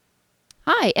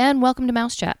Hi, and welcome to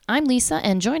Mouse Chat. I'm Lisa,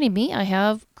 and joining me, I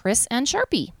have Chris and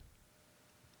Sharpie.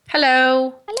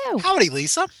 Hello. Hello. Howdy,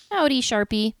 Lisa. Howdy,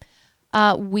 Sharpie.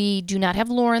 We do not have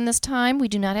Lauren this time. We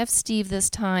do not have Steve this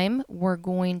time. We're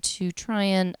going to try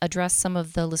and address some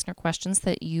of the listener questions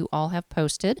that you all have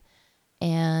posted.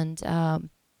 And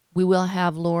we will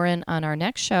have Lauren on our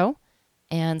next show.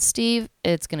 And Steve,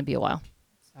 it's going to be a while.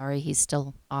 Sorry, he's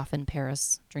still off in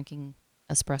Paris drinking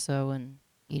espresso and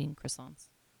eating croissants.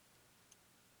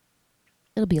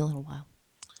 It'll be a little while.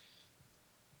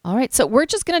 All right, so we're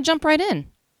just going to jump right in.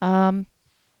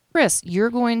 Chris, you're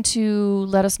going to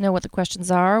let us know what the questions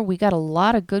are. We got a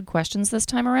lot of good questions this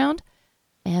time around,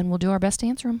 and we'll do our best to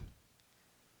answer them.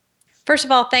 First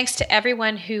of all, thanks to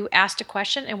everyone who asked a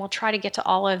question, and we'll try to get to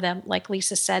all of them, like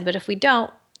Lisa said. But if we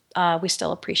don't, we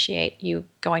still appreciate you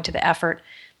going to the effort.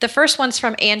 The first one's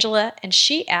from Angela, and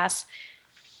she asks,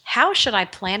 how should I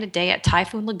plan a day at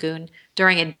Typhoon Lagoon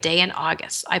during a day in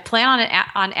August? I plan on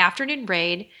an afternoon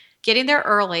raid, getting there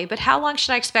early, but how long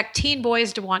should I expect teen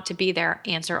boys to want to be there?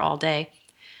 Answer all day.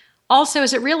 Also,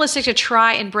 is it realistic to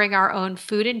try and bring our own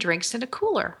food and drinks in a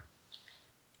cooler?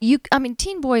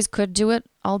 Teen boys could do it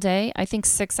all day. I think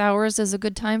 6 hours is a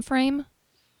good time frame.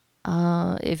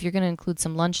 If you're going to include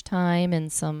some lunch time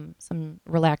and some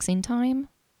relaxing time.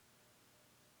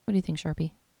 What do you think,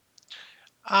 Sharpie?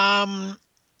 Um,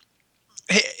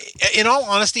 in all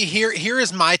honesty, here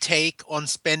is my take on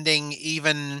spending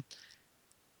even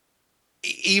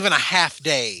a half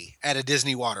day at a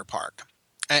Disney water park.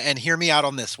 And hear me out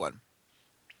on this one.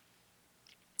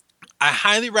 I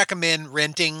highly recommend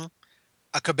renting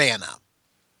a cabana.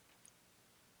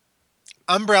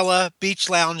 Umbrella, beach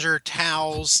lounger,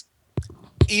 towels.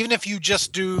 Even if you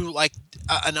just do like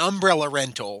an umbrella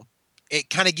rental, it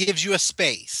kind of gives you a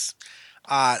space.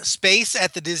 Space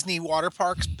at the Disney water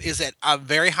parks is at a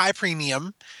very high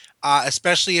premium,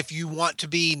 especially if you want to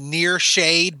be near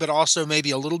shade, but also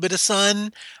maybe a little bit of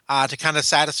sun to kind of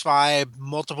satisfy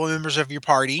multiple members of your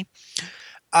party.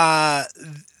 Uh,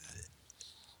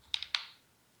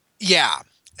 yeah,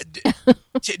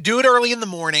 do it early in the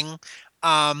morning.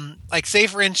 Like say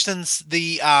for instance,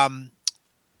 the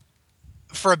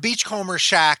for a beachcomber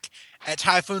shack at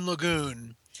Typhoon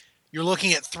Lagoon, you're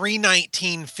looking at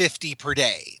 $319.50 per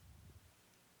day.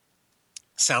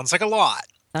 Sounds like a lot.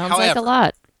 Sounds like a However,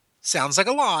 lot. sounds like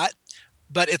a lot,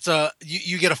 but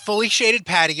you get a fully shaded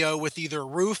patio with either a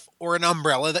roof or an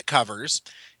umbrella that covers.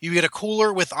 You get a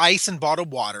cooler with ice and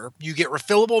bottled water. You get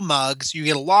refillable mugs. You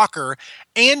get a locker,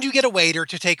 and you get a waiter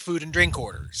to take food and drink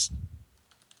orders.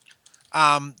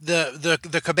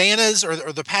 The cabanas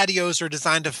or the patios are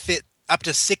designed to fit up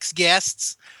to 6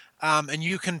 guests, and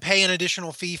you can pay an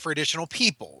additional fee for additional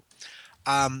people.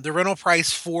 The rental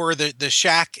price for the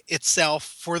shack itself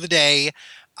for the day,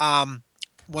 um,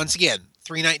 once again,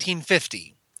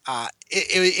 $319.50.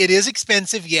 It is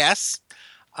expensive, yes,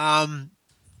 um,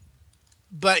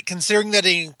 but considering that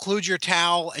it includes your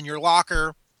towel and your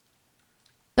locker,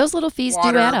 Those little fees do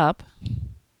add water, up.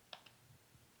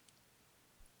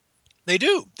 they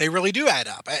do. They really do add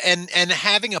up. And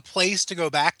having a place to go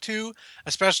back to,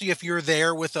 especially if you're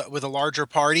there with a larger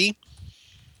party,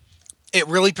 it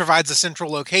really provides a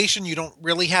central location. You don't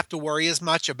really have to worry as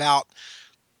much about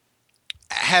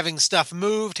having stuff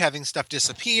moved, having stuff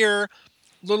disappear.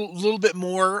 Little bit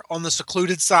more on the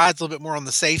secluded side, a little bit more on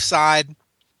the safe side.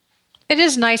 It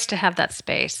is nice to have that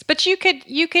space, but you could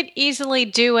easily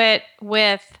do it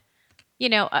with,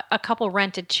 a couple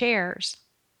rented chairs.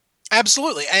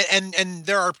 Absolutely, and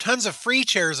there are tons of free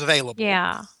chairs available.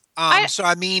 Yeah. I So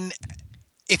I mean,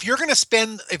 if you're going to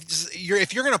spend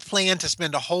if you're going to plan to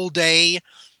spend a whole day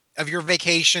of your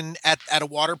vacation at a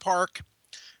water park,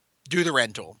 do the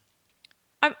rental.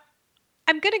 I'm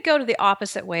I'm going to go to the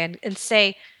opposite way and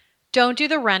say don't do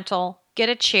the rental, get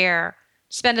a chair,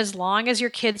 spend as long as your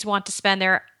kids want to spend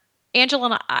there. Angela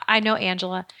and I know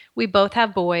Angela. We both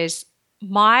have boys.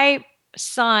 My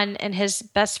son and his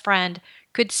best friend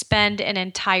could spend an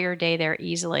entire day there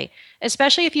easily,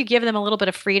 especially if you give them a little bit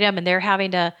of freedom and they're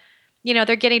having to,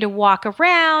 they're getting to walk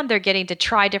around, they're getting to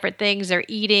try different things, they're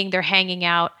eating, they're hanging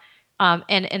out.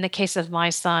 And in the case of my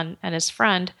son and his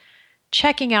friend,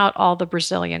 checking out all the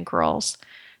Brazilian girls.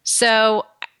 So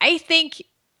I think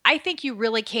I think you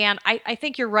really can. I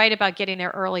think you're right about getting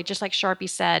there early, just like Sharpie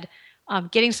said.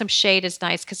 Getting some shade is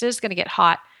nice because it is going to get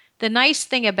hot. The nice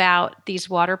thing about these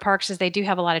water parks is they do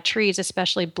have a lot of trees,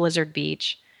 especially Blizzard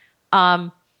Beach.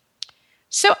 Um,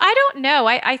 so I don't know.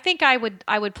 I think I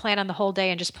would plan on the whole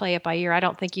day and just play it by ear. I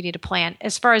don't think you need to plan.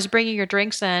 As far as bringing your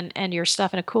drinks in and your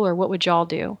stuff in a cooler, what would y'all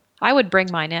do? I would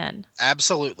bring mine in.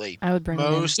 Absolutely, I would bring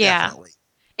them in. most Yeah. definitely.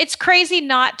 It's crazy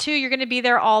not to. You're going to be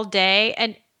there all day.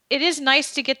 And it is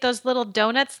nice to get those little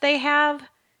donuts they have,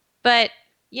 but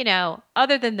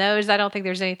other than those, I don't think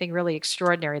there's anything really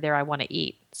extraordinary there I want to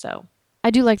eat. So, I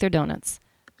do like their donuts.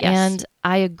 yes. And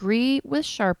I agree with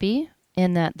Sharpie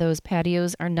in that those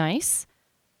patios are nice.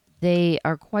 They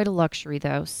are quite a luxury,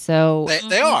 though. So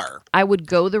They are. I would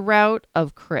go the route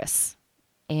of Chris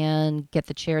and get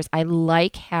the chairs. I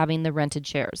like having the rented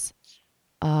chairs.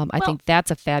 I Well, think that's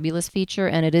a fabulous feature,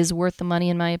 and it is worth the money,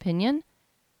 in my opinion.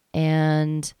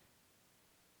 And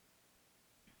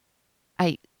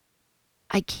I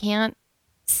I can't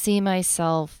see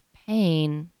myself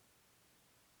paying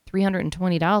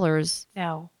 $320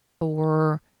 no.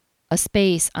 for a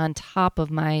space on top of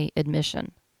my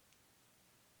admission.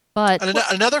 But And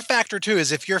another factor too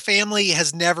is if your family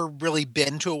has never really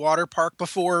been to a water park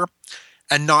before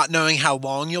and not knowing how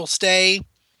long you'll stay,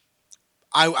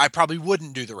 I probably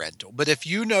wouldn't do the rental. But if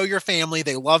you know your family,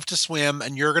 they love to swim,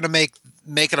 and you're going to make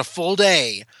it a full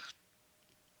day,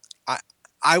 I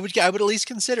I would at least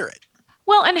consider it.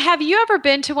 Well, and have you ever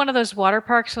been to one of those water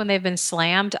parks when they've been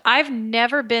slammed? I've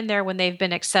never been there when they've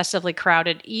been excessively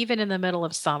crowded, even in the middle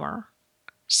of summer.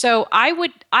 So I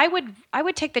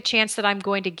would take the chance that I'm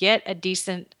going to get a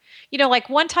decent, like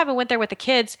one time I went there with the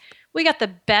kids, we got the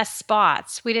best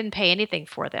spots. We didn't pay anything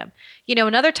for them.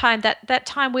 Another time that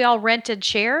time we all rented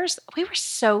chairs, we were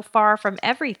so far from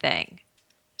everything.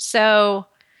 So,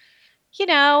 but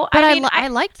I mean, I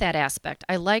liked that aspect.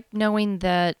 I liked knowing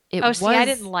that it oh, was. see, I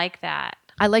didn't like that.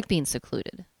 I like being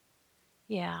secluded.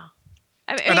 Yeah.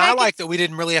 I And mean, I I could, like that we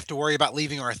didn't really have to worry about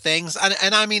leaving our things.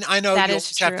 And I mean, I know that you'll is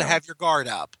always have to true. have your guard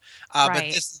up, but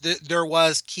Right. there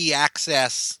was key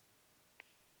access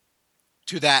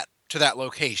to that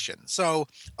location, so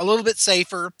a little bit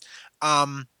safer.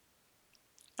 Um,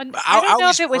 And I I don't know if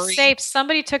always it was worry. safe.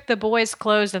 Somebody took the boys'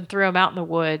 clothes and threw them out in the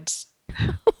woods.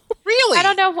 I don't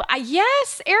Really? know.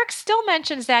 Yes, Eric still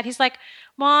mentions that. He's like,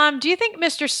 Mom, do you think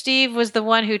Mr. Steve was the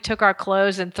one who took our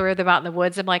clothes and threw them out in the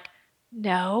woods? I'm like,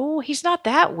 no, he's not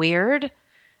that weird.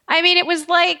 I mean, it was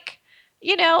like,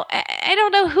 I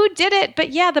don't know who did it, but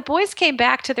yeah, the boys came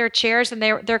back to their chairs and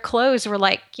their clothes were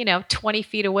like, 20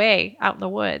 feet away out in the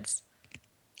woods.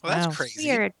 Well, that's Wow. crazy.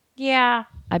 Weird. Yeah,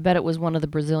 I bet it was one of the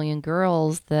Brazilian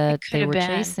girls it that could they have were been.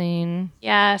 chasing.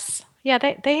 Yes. Yeah,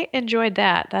 they enjoyed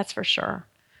that. That's for sure.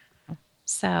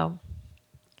 So,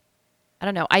 I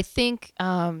don't know. I think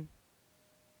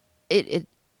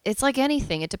it's like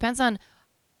anything. It depends on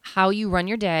how you run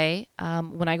your day.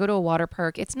 When I go to a water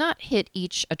park, it's not hit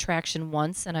each attraction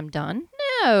once and I'm done.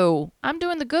 No, I'm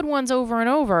doing the good ones over and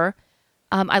over.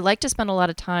 I like to spend a lot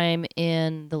of time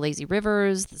in the lazy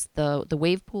rivers, the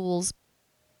wave pools.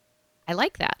 I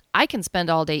like that. I can spend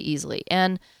all day easily,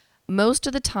 and most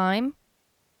of the time,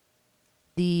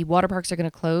 the water parks are going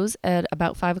to close at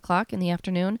about 5 o'clock in the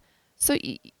afternoon. So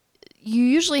you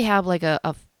usually have like an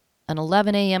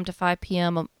 11 a.m. to 5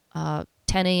 p.m., 10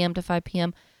 a.m. to 5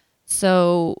 p.m.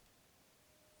 So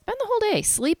spend the whole day,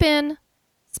 sleep in,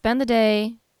 spend the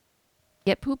day,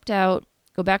 get pooped out,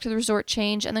 go back to the resort,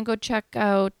 change, and then go check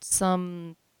out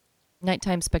some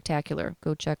nighttime spectacular.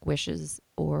 Go check Wishes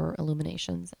or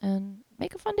Illuminations and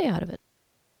make a fun day out of it.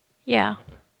 yeah.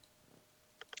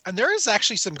 And there is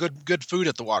actually some good food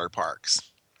at the water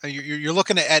parks. You're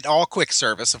looking at all quick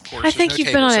service, of course. I There's think no you've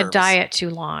been table on a service. diet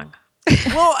too long.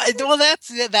 Well,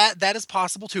 that is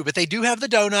possible too. But they do have the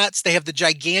donuts. They have the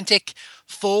gigantic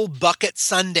full bucket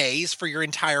sundaes for your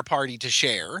entire party to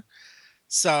share.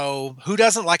 So who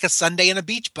doesn't like a sundae in a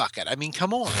beach bucket? I mean,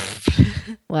 come on.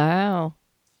 Wow.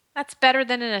 That's better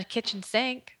than in a kitchen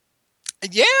sink.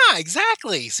 Yeah,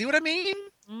 exactly. See what I mean?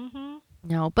 Mm-hmm.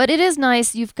 No, but it is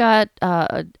nice. You've got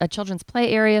a children's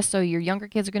play area, so your younger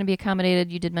kids are going to be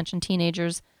accommodated. You did mention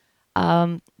teenagers.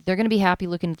 They're going to be happy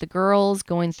looking at the girls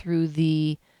going through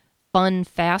the fun,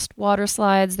 fast water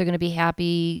slides. They're going to be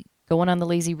happy going on the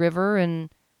lazy river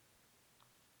and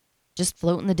just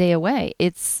floating the day away.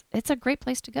 It's a great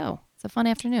place to go. It's a fun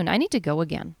afternoon. I need to go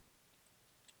again.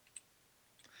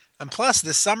 And plus,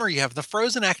 this summer you have the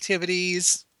frozen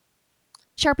activities.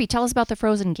 Sharpie, tell us about the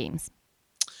Frozen games.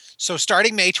 So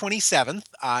starting May 27th,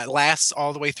 it lasts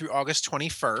all the way through August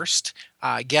 21st.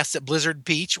 Guests at Blizzard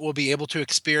Beach will be able to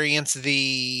experience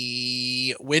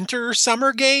the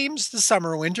summer games, the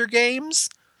summer-winter games,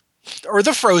 or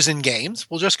the Frozen games.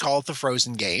 We'll just call it the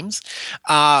Frozen games.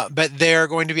 But they're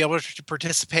going to be able to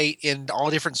participate in all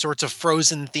different sorts of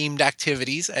Frozen-themed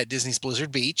activities at Disney's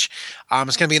Blizzard Beach.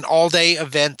 It's going to be an all-day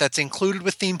event that's included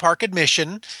with theme park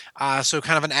admission, so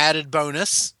kind of an added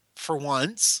bonus for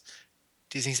once.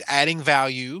 Disney's adding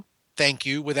value. Thank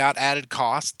you. Without added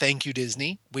cost. Thank you,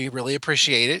 Disney. We really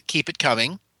appreciate it. Keep it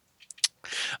coming.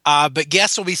 But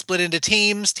guests will be split into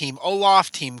teams, Team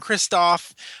Olaf, Team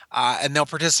Kristoff, and they'll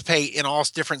participate in all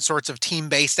different sorts of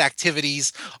team-based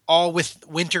activities, all with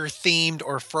winter-themed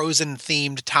or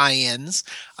frozen-themed tie-ins.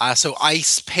 So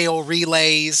ice pail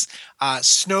relays,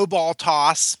 snowball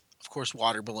toss, of course,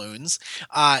 water balloons,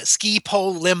 ski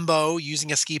pole limbo,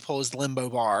 using a ski pole as the limbo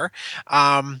bar.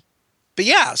 But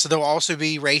yeah, so there'll also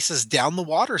be races down the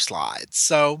water slides.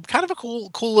 So kind of a cool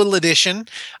little addition.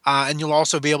 And you'll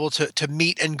also be able to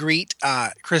meet and greet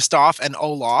Kristoff and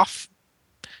Olaf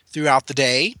throughout the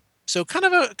day. So kind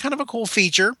of a cool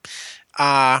feature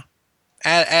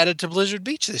added to Blizzard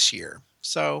Beach this year.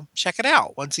 So check it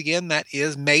out. Once again, that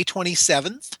is May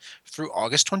 27th through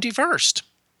August 21st.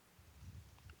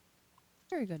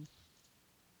 Very good.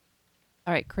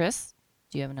 All right, Chris,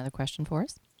 do you have another question for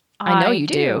us? I know you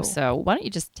do. So why don't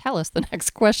you just tell us the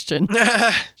next question?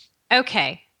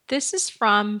 Okay. This is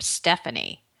from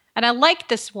Stephanie. And I like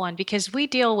this one because we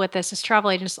deal with this as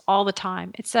travel agents all the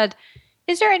time. It said,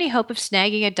 is there any hope of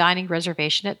snagging a dining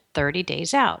reservation at 30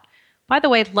 days out? By the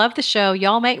way, love the show.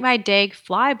 Y'all make my day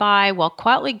fly by while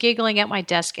quietly giggling at my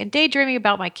desk and daydreaming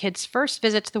about my kids' first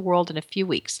visit to the world in a few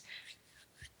weeks.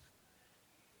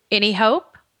 Any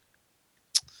hope?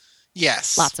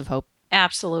 Yes. Lots of hope.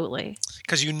 Absolutely.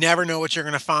 Because you never know what you're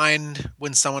going to find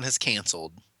when someone has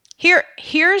canceled.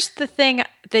 Here's the thing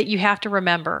that you have to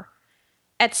remember.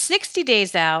 At 60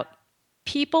 days out,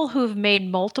 people who've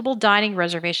made multiple dining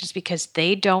reservations because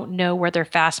they don't know where their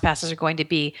fast passes are going to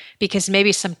be, because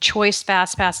maybe some choice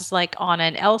fast passes like Anna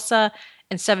and Elsa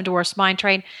and Seven Dwarfs Mine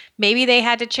Train, maybe they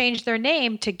had to change their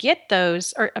name to get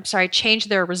those, or I'm sorry, change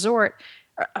their resort.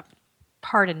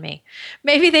 Pardon me.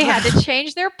 Maybe they had to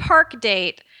change their park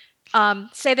date.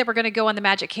 Say they were going to go on the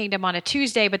Magic Kingdom on a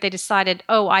Tuesday, but they decided,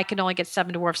 oh, I can only get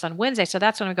Seven Dwarfs on Wednesday, so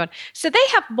that's when I'm going. So they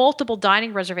have multiple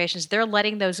dining reservations. They're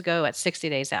letting those go at 60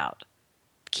 days out.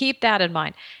 Keep that in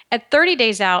mind. At 30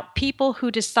 days out, people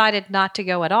who decided not to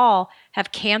go at all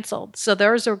have canceled. So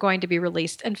those are going to be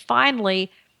released. And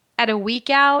finally, at a week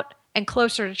out and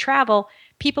closer to travel,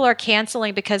 people are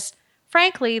canceling because,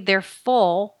 frankly, they're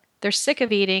full, they're sick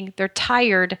of eating, they're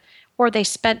tired, or they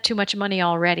spent too much money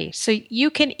already. So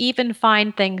you can even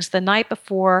find things the night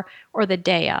before or the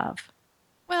day of.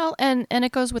 Well, and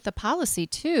it goes with the policy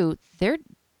too.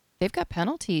 They've got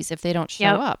penalties if they don't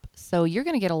show up. So you're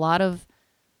going to get a lot of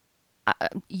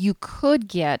you could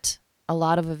get a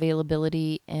lot of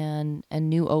availability and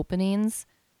new openings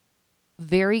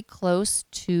very close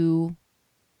to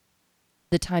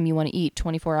the time you want to eat,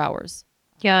 24 hours.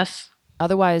 Yes.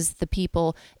 Otherwise, the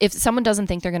people, if someone doesn't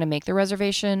think they're going to make the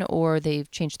reservation or they've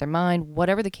changed their mind,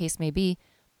 whatever the case may be,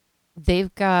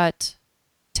 they've got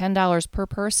 $10 per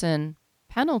person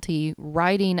penalty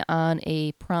riding on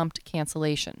a prompt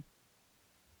cancellation.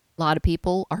 A lot of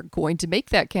people are going to make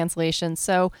that cancellation,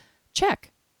 so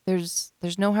check. There's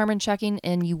no harm in checking,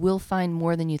 and you will find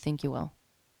more than you think you will.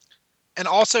 And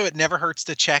also, it never hurts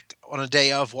to check on a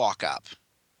day of walk up.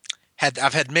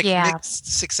 I've had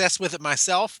mixed success with it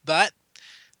myself, but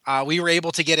we were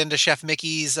able to get into Chef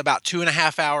Mickey's about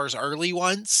 2.5 hours early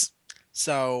once.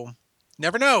 So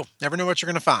never know what you're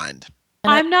going to find.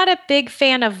 I'm not a big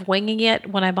fan of winging it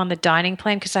when I'm on the dining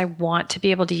plan because I want to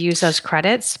be able to use those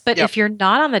credits. But if you're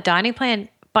not on the dining plan,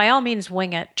 by all means,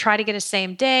 wing it. Try to get a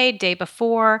same day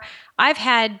before. I've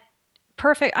had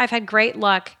great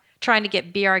luck trying to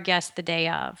get Be Our Guest the day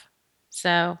of.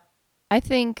 So I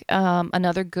think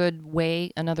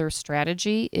another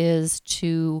strategy is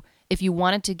to, if you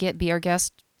wanted to get Be Our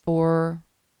Guest for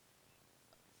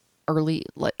early,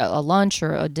 like a lunch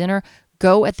or a dinner,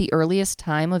 go at the earliest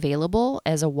time available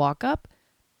as a walk-up.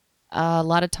 A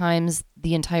lot of times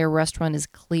the entire restaurant is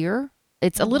clear.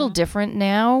 It's a little different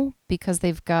now because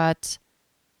they've got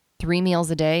 3 meals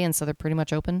a day, and so they're pretty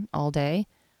much open all day.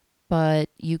 But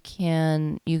you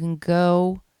can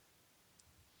go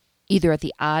either at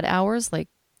the odd hours, like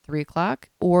 3 o'clock,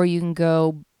 or you can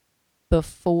go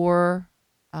before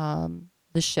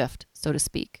the shift, so to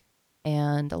speak.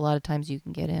 And a lot of times you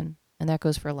can get in, and that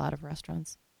goes for a lot of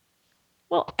restaurants.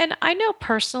 Well, and I know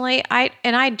personally,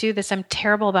 I do this. I'm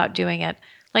terrible about doing it.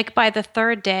 Like by the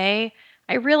third day,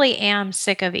 I really am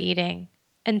sick of eating,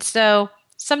 and so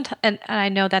sometimes, and I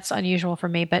know that's unusual for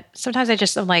me, but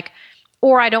sometimes I'm like,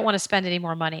 or I don't want to spend any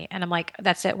more money, and I'm like,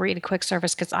 that's it. We're eating quick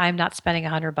service because I'm not spending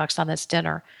 $100 on this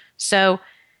dinner. So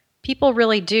people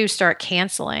really do start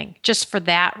canceling just for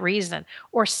that reason,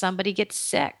 or somebody gets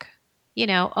sick.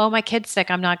 Oh, my kid's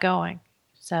sick. I'm not going.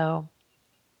 So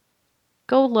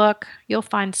go look. You'll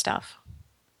find stuff.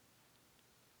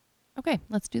 Okay,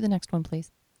 let's do the next one,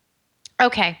 please.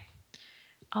 Okay.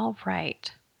 All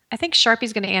right. I think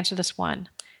Sharpie's going to answer this one.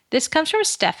 This comes from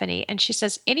Stephanie, and she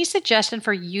says, any suggestion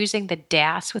for using the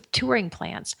DAS with touring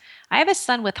plans? I have a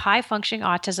son with high functioning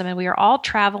autism, and we are all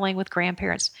traveling with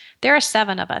grandparents. There are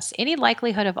 7 of us. Any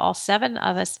likelihood of all 7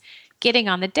 of us getting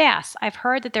on the DAS? I've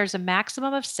heard that there's a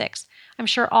maximum of 6. I'm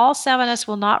sure all 7 of us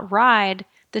will not ride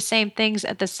the same things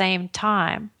at the same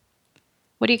time.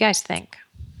 What do you guys think?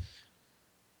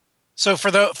 So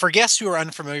for guests who are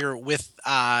unfamiliar with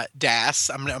DAS,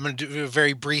 I'm going to do a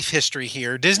very brief history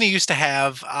here. Disney used to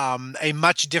have a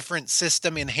much different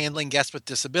system in handling guests with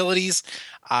disabilities.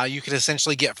 You could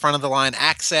essentially get front of the line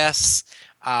access,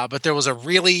 but there was a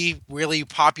really, really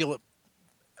popular,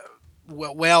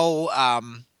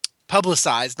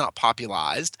 publicized, not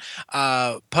popularized,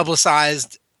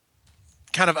 publicized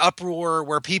kind of uproar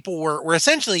where people were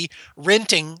essentially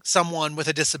renting someone with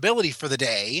a disability for the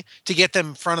day to get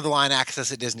them front of the line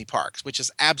access at Disney parks, which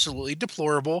is absolutely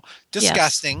deplorable,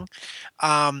 disgusting.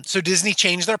 Yes. So Disney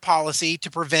changed their policy to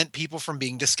prevent people from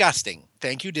being disgusting.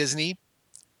 Thank you, Disney,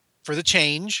 for the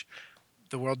change.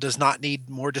 The world does not need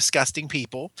more disgusting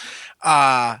people.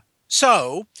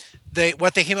 So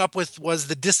what they came up with was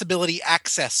the Disability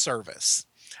Access Service.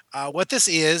 What this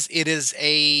is, it is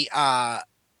a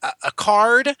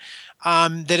card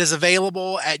that is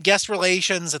available at guest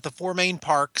relations at the 4 main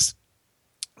parks,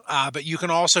 but you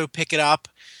can also pick it up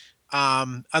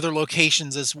other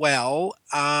locations as well.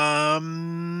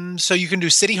 So you can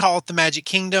do City Hall at the Magic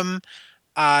Kingdom.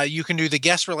 You can do the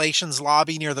guest relations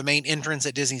lobby near the main entrance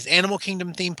at Disney's Animal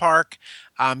Kingdom theme park,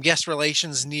 guest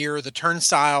relations near the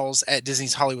turnstiles at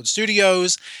Disney's Hollywood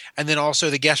Studios, and then also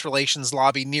the guest relations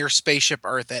lobby near Spaceship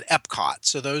Earth at Epcot.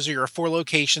 So those are your 4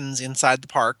 locations inside the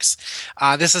parks.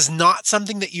 This is not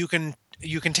something that you can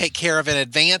take care of in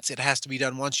advance. It has to be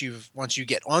done once you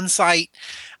get on site.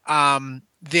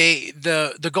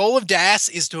 The goal of DAS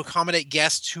is to accommodate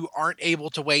guests who aren't able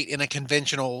to wait in a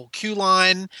conventional queue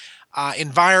line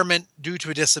environment due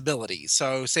to a disability.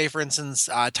 So say, for instance,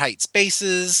 tight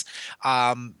spaces,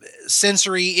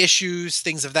 sensory issues,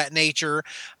 things of that nature.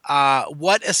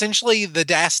 What essentially the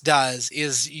DAS does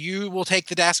is you will take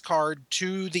the DAS card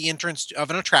to the entrance of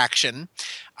an attraction,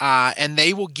 and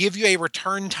they will give you a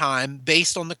return time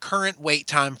based on the current wait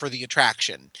time for the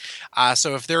attraction.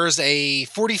 So if there is a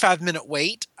 45-minute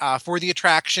wait for the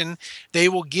attraction, they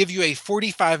will give you a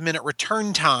 45-minute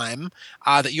return time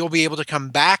that you'll be able to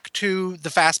come back to the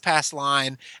Fast Pass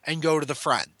line and go to the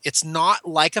front. It's not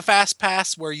like a Fast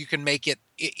Pass where you can make it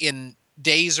in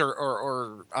days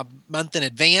or a month in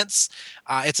advance.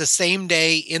 It's a same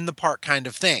day in the park kind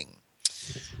of thing.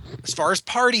 As far as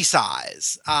party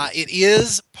size, it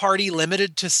is party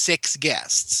limited to 6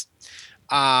 guests.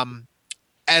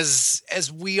 As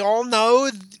we all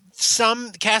know,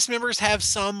 some cast members have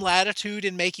some latitude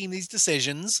in making these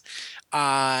decisions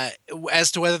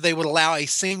as to whether they would allow a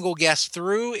single guest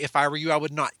through. If I were you, I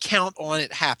would not count on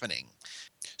it happening.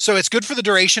 So it's good for the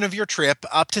duration of your trip,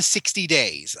 up to 60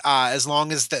 days, as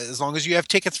long as you have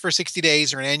tickets for 60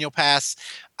 days or an annual pass.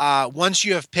 Once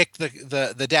you have picked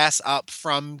the DAS up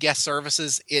from guest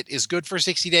services, it is good for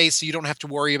 60 days, so you don't have to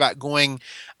worry about going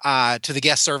to the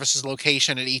guest services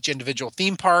location at each individual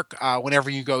theme park whenever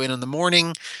you go in the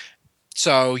morning.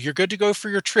 So you're good to go for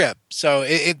your trip. So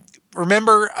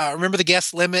remember the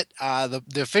guest limit. The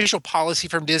official policy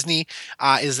from Disney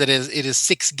is that it is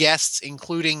 6 guests,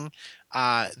 including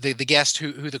the guest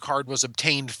who the card was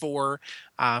obtained for.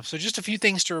 So just a few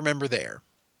things to remember there.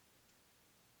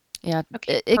 Yeah,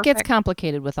 okay, it gets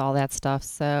complicated with all that stuff.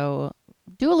 So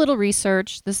do a little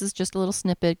research. This is just a little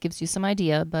snippet, gives you some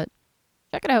idea, but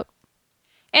check it out.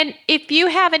 And if you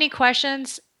have any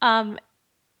questions,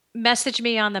 message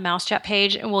me on the Mouse Chat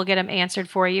page and we'll get them answered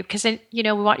for you. Because then,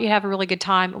 we want you to have a really good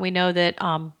time. And we know that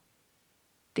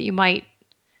that you might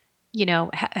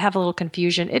have a little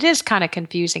confusion. It is kind of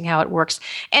confusing how it works.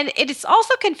 And it's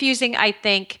also confusing, I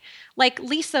think, like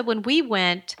Lisa, when we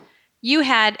went,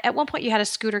 at one point you had a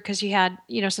scooter because you had,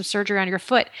 some surgery on your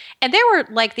foot. And there were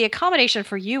the accommodation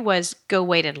for you was go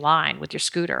wait in line with your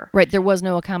scooter. Right. There was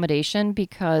no accommodation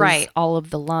because all of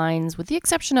the lines, with the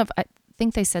exception of, I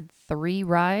think they said 3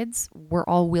 rides, were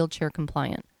all wheelchair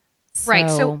compliant. Right.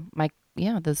 So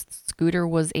the scooter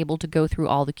was able to go through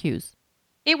all the queues.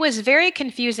 It was very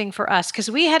confusing for us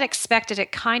because we had expected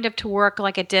it kind of to work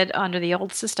like it did under the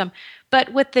old system.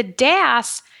 But with the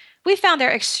DAS, we found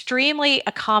they're extremely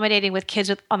accommodating with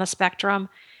kids on the spectrum,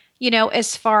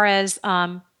 as far as,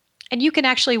 and you can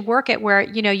actually work it where,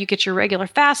 you get your regular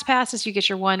fast passes, you get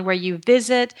your one where you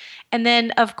visit. And then,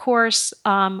 of course,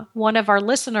 one of our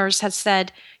listeners has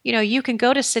said, you can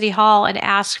go to City Hall and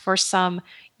ask for some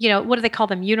what do they call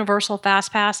them? Universal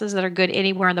fast passes that are good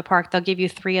anywhere in the park. They'll give you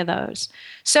 3 of those.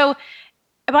 So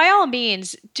by all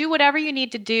means, do whatever you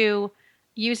need to do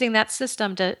using that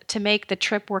system to make the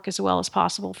trip work as well as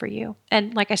possible for you.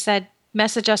 And like I said,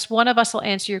 message us. One of us will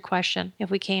answer your question if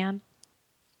we can.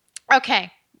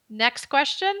 Okay, next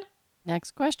question.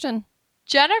 Next question.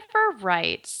 Jennifer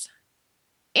writes,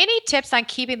 any tips on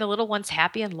keeping the little ones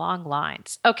happy in long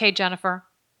lines? Okay, Jennifer,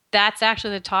 that's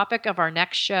actually the topic of our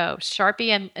next show.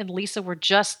 Sharpie and Lisa were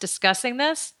just discussing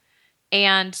this,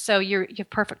 and so you have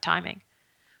perfect timing.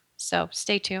 So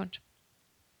stay tuned.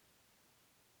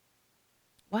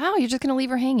 Wow, you're just going to leave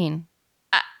her hanging.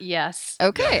 Yes.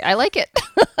 Okay, I like it.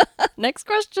 Next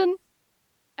question.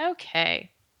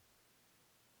 Okay.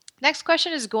 Next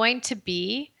question is going to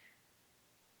be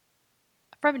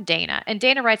from Dana. And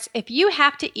Dana writes, if you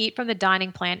have to eat from the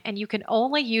dining plan and you can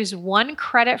only use 1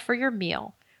 credit for your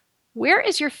meal, where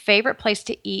is your favorite place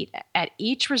to eat at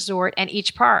each resort and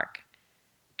each park?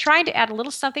 Trying to add a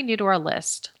little something new to our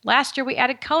list. Last year we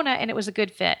added Kona and it was a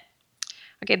good fit.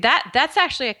 Okay, that's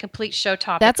actually a complete show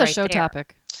topic. That's a right show there.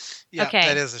 topic. Yeah, Okay.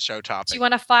 that is a show topic. Do you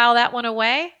want to file that one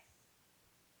away?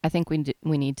 I think we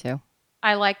need to.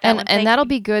 I like that one. And that'll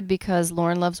be good because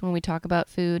Lauren loves when we talk about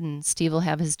food, and Steve will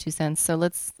have his 2 cents. So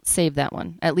let's save that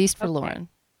one, at least for Lauren.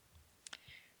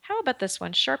 How about this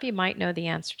one? Sharpie might know the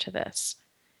answer to this.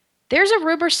 There's a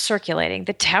rumor circulating.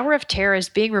 The Tower of Terror is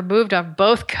being removed on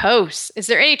both coasts. Is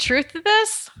there any truth to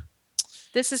this?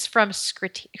 This is from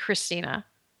Christina.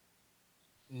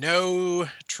 No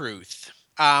truth.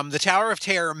 The Tower of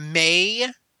Terror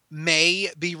may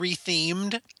be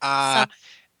rethemed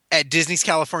at Disney's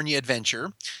California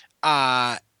Adventure,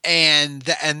 and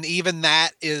even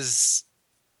that is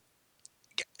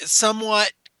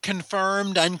somewhat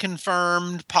confirmed,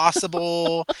 unconfirmed,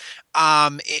 possible.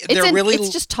 It's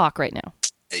just talk right now.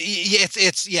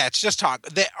 It's just talk.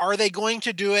 Are they going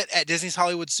to do it at Disney's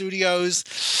Hollywood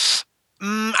Studios?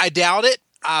 I doubt it.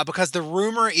 Because the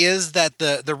rumor is that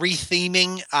the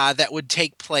retheming that would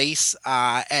take place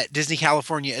at Disney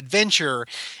California Adventure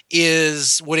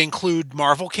would include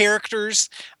Marvel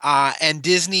characters, and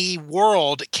Disney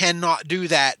World cannot do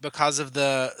that because of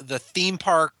the theme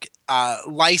park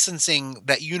licensing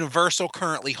that Universal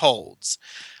currently holds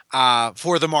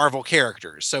for the Marvel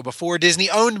characters. So before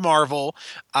Disney owned Marvel,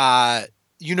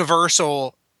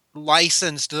 Universal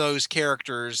licensed those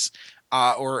characters.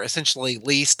 Or essentially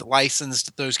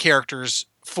licensed those characters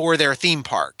for their theme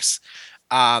parks.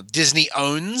 Disney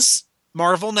owns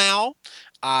Marvel now,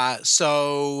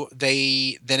 so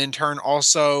they then in turn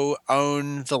also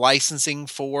own the licensing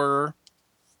for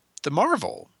the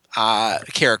Marvel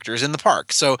characters in the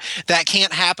park. So that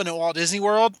can't happen at Walt Disney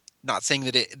World. Not saying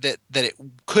that it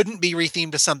couldn't be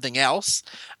rethemed to something else.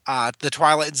 The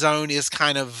Twilight Zone is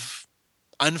kind of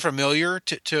unfamiliar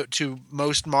to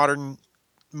most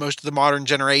of the modern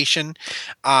generation.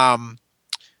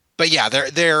 But yeah,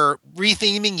 they're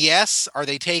retheming. Yes. Are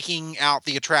they taking out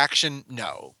the attraction?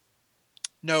 No.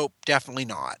 Nope, definitely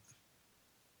not.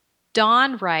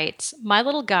 Dawn writes, my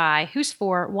little guy, who's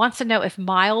 4, wants to know if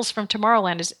Miles from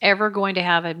Tomorrowland is ever going to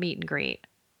have a meet and greet.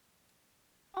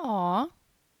 Aw.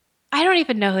 I don't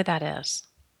even know who that is.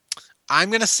 I'm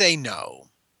going to say no.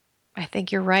 I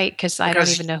think you're right because I don't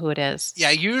even know who it is. Yeah,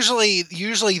 usually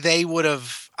they would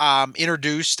have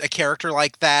introduced a character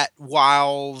like that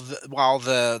while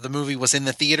the movie was in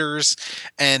the theaters,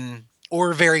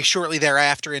 or very shortly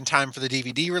thereafter in time for the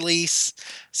DVD release.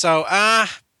 So,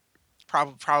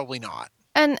 probably not.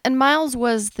 And Miles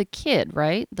was the kid,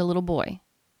 right? The little boy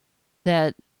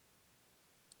that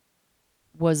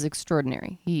was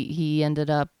extraordinary. He ended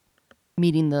up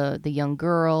meeting the young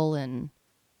girl, and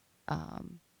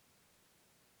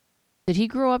did he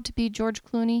grow up to be George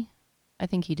Clooney? I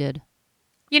think he did.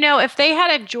 You know, if they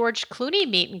had a George Clooney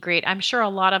meet and greet, I'm sure a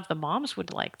lot of the moms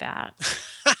would like that.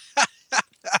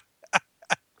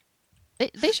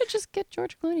 They should just get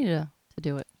George Clooney to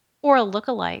do it. Or a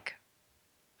look-alike.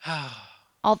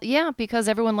 Yeah, because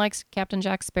everyone likes Captain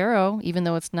Jack Sparrow, even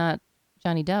though it's not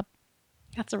Johnny Depp.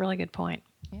 That's a really good point.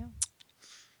 Yeah.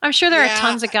 I'm sure there are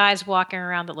tons of guys walking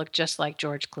around that look just like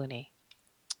George Clooney.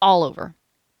 All over.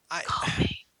 Call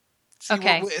me.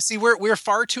 See, we're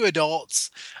far too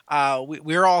adults.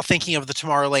 We're all thinking of the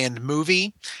Tomorrowland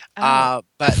movie, but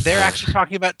they're actually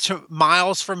talking about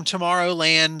Miles from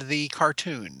Tomorrowland, the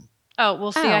cartoon. Oh,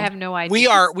 we'll see. I have no idea.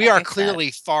 We are clearly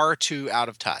far too out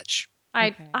of touch.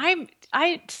 I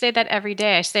say that every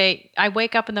day. I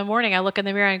wake up in the morning, I look in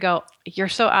the mirror and go, "You're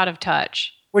so out of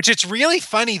touch." Which it's really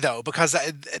funny though, because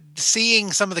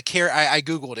seeing some of the I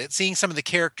googled it, seeing some of the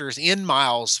characters in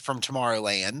Miles from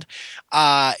Tomorrowland,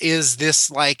 is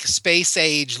this like space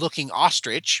age looking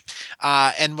ostrich,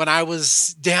 and when I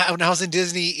was in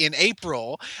Disney in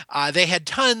April, they had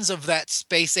tons of that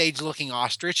space age looking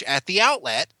ostrich at the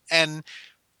outlet, and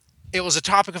it was a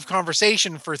topic of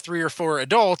conversation for 3 or 4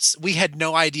 adults. We had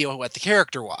no idea what the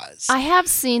character was. I have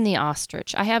seen the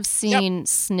ostrich. I have seen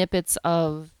snippets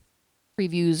of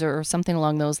previews or something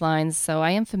along those lines, so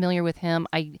I am familiar with him.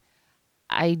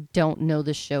 I don't know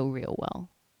the show real well.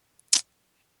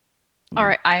 All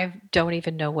right, I don't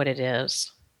even know what it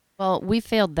is. Well, we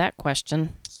failed that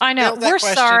question. I know. We're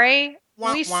sorry.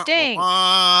 We stink.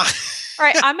 Wah. All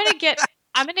right, I'm gonna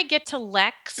get to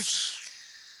Lex.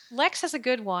 Lex has a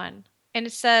good one, and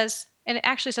it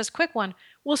actually says, quick one.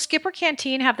 Will Skipper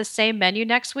Canteen have the same menu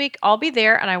next week? I'll be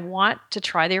there, and I want to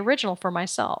try the original for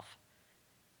myself.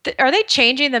 Are they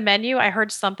changing the menu? I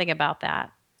heard something about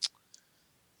that.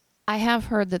 I have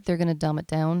heard that they're going to dumb it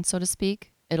down, so to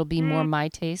speak. It'll be more my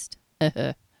taste.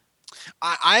 I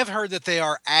have heard that they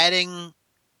are adding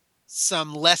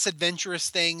some less adventurous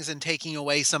things and taking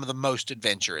away some of the most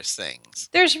adventurous things.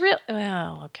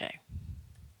 Well, okay.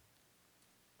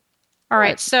 All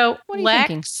right. So what are you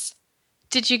Lex,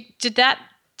 did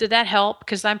that help?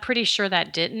 Because I'm pretty sure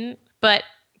that didn't. But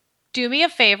do me a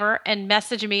favor and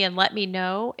message me and let me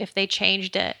know if they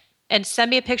changed it. And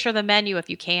send me a picture of the menu if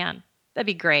you can. That'd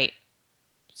be great.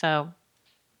 So,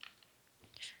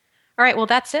 all right. Well,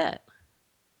 that's it.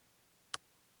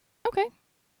 Okay.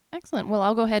 Excellent. Well,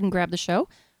 I'll go ahead and grab the show,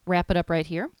 wrap it up right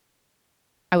here.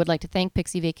 I would like to thank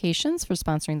Pixie Vacations for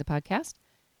sponsoring the podcast.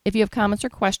 If you have comments or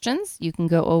questions, you can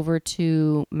go over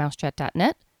to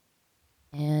mousechat.net,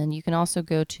 and you can also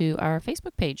go to our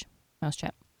Facebook page,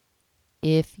 Mousechat.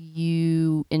 If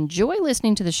you enjoy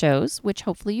listening to the shows, which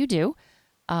hopefully you do,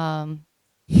 go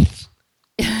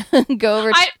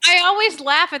over. I always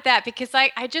laugh at that because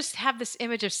I just have this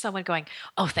image of someone going,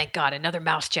 "Oh, thank God, another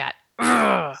mouse chat."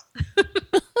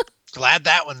 Glad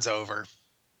that one's over.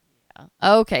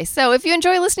 Okay, so if you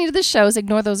enjoy listening to the shows,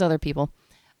 ignore those other people.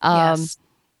 Yes.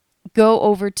 Go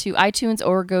over to iTunes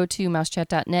or go to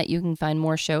mousechat.net. You can find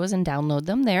more shows and download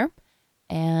them there.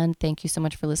 And thank you so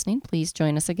much for listening. Please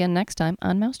join us again next time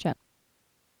on Mouse Chat.